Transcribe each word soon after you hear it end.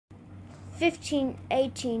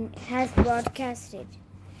1518 has broadcasted.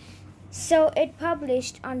 So it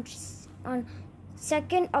published on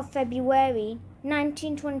 2nd of February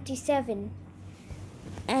 1927,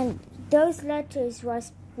 and those letters were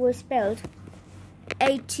spelled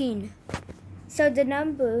 18. So the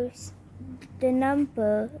number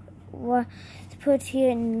was put here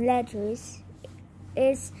in letters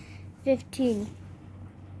is 15.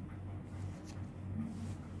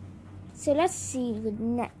 So let's see the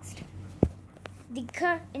next.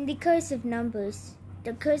 In the cursive numbers,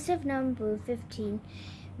 the cursive number 15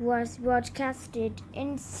 was broadcasted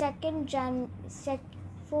in 4th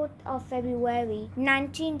of February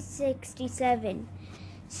 1967.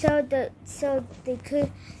 So the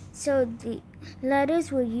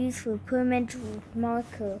letters were used for permanent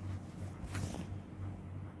marker.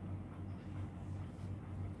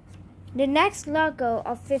 The next logo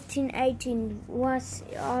of 1518 was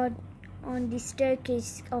on the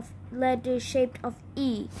staircase of letters shaped of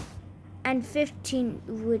E, and 15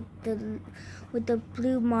 with the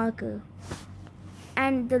blue marker,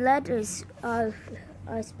 and the letters are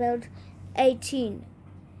spelled 18.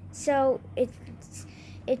 So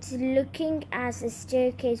it's looking as a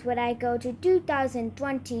staircase when I go to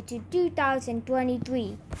 2020 to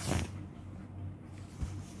 2023.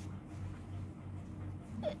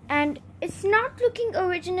 And it's not looking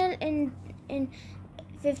original in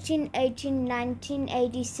 1518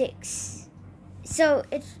 1986. So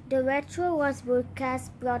the retro was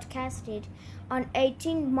broadcasted on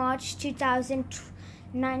 18 March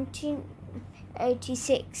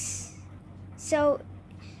 1986. So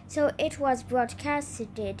it was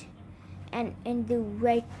broadcasted and in the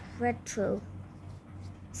retro.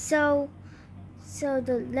 So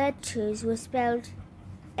the letters were spelled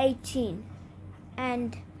 18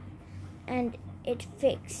 and it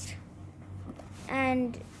fixed.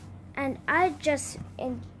 And I just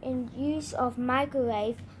in use of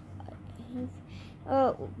microwave,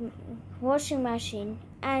 washing machine,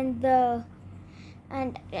 and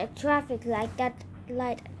traffic light that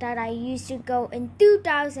I used to go in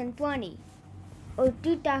 2020 or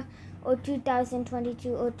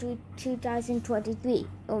 2022 or 2023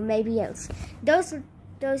 or maybe else. Those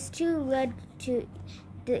two led to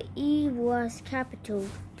the E was capital.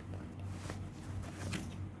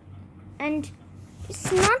 And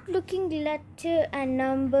it's not looking letter and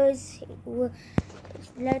numbers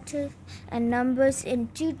in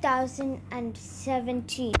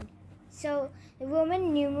 2017. So the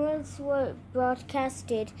Roman numerals were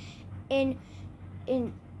broadcasted in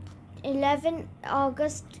 11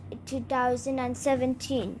 August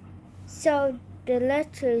 2017. So the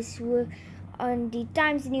letters were on the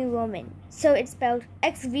Times New Roman. So it's spelled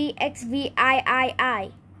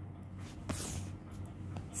XVXVIII.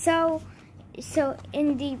 So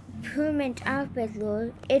in the permanent alphabet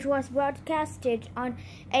law, it was broadcasted on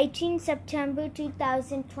 18 September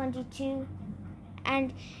 2022,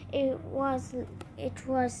 and it was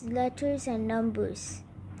letters and numbers,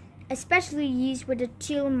 especially used with a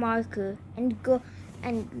teal marker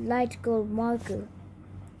and light gold marker.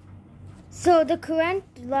 So the current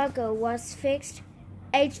logo was fixed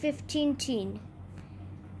 8/15/10,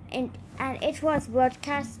 and it was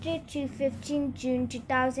broadcasted to 15 June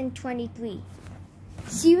 2023.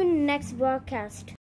 See you in the next broadcast.